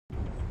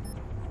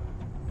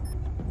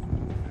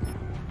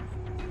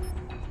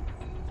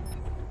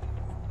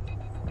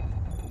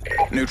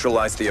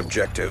Neutralize the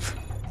objective.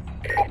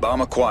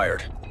 Bomb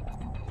acquired.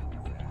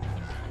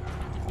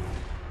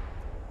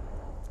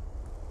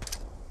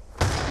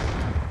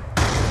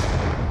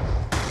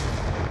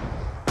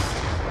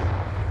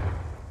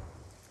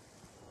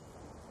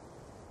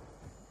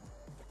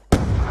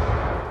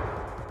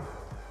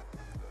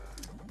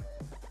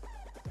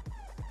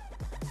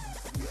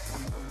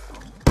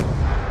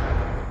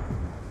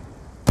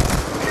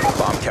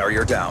 Bomb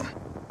carrier down.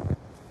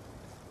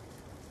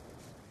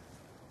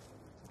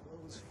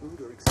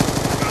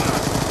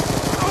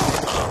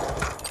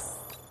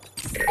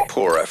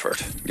 Poor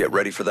effort. Get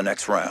ready for the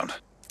next round.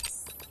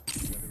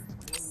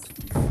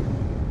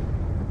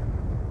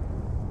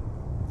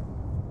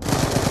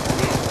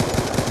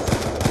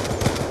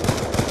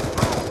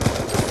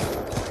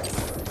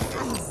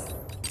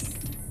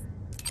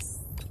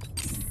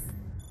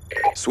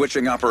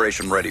 Switching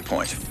operation ready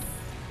point.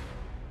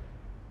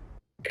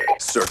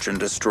 Search and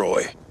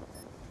destroy.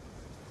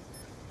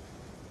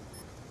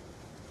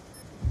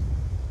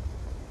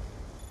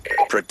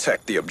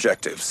 Protect the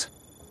objectives.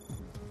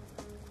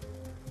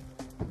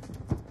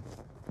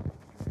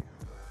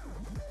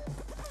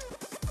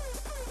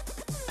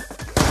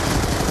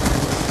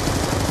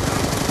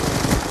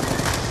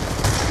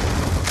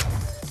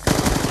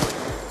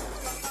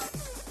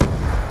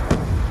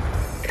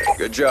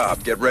 Good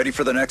job. Get ready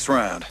for the next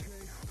round.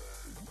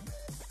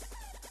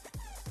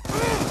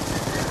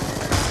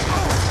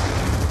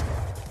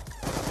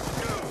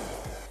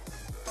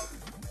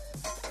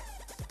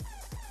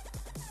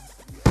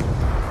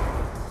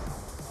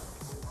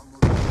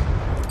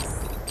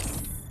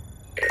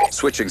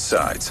 Switching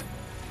sides.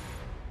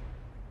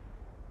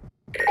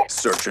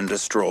 Search and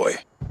destroy.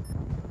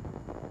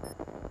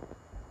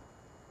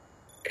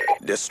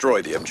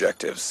 Destroy the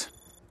objectives.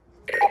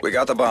 We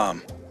got the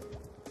bomb.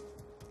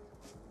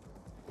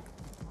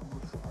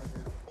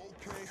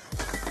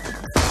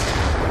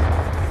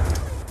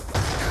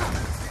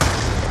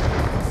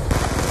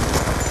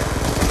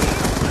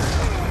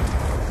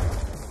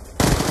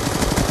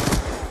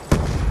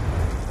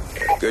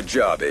 Good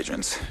job,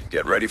 agents.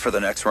 Get ready for the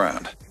next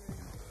round.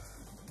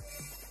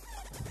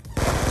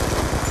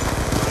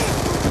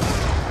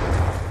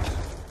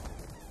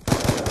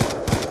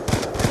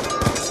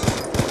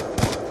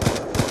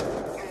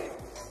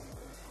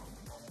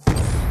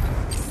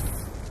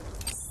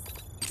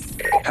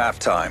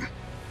 Halftime.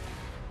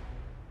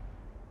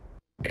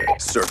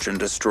 Search and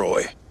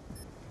destroy.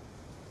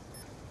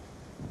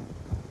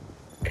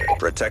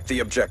 Protect the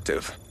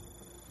objective.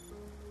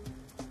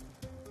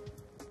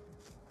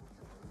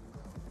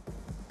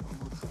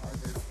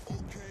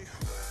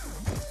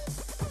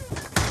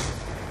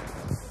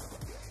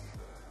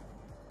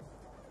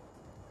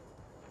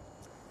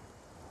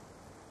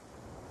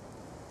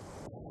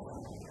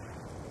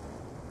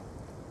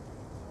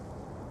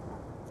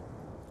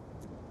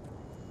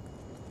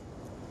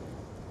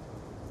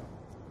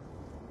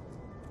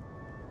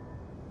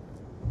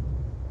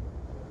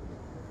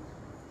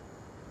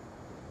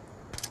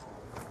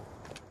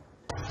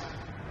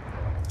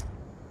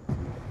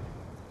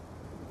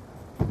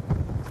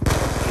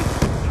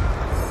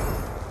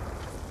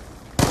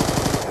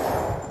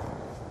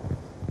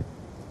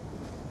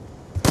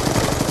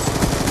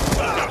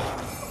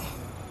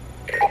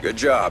 Good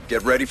job.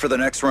 Get ready for the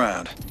next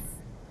round.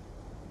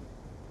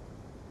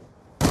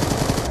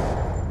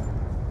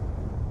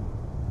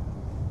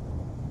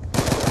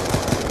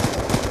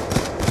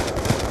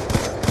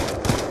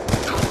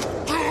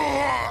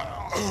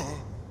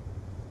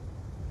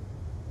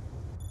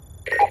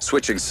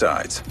 Switching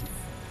sides.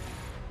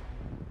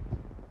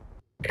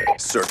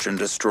 Search and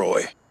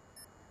destroy.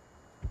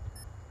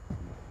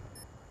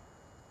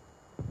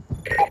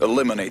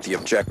 Eliminate the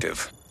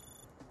objective.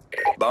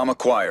 Bomb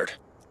acquired.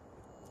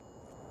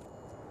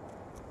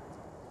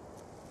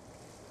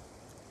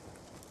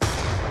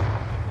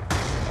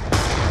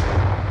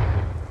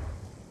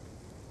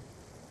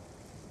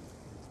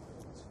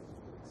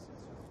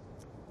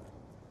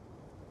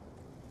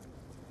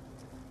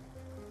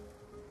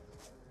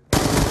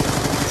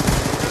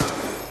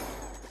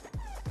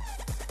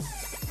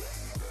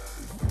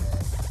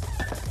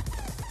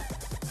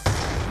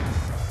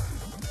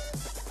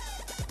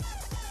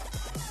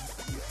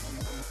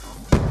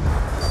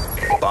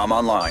 Bomb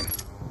online.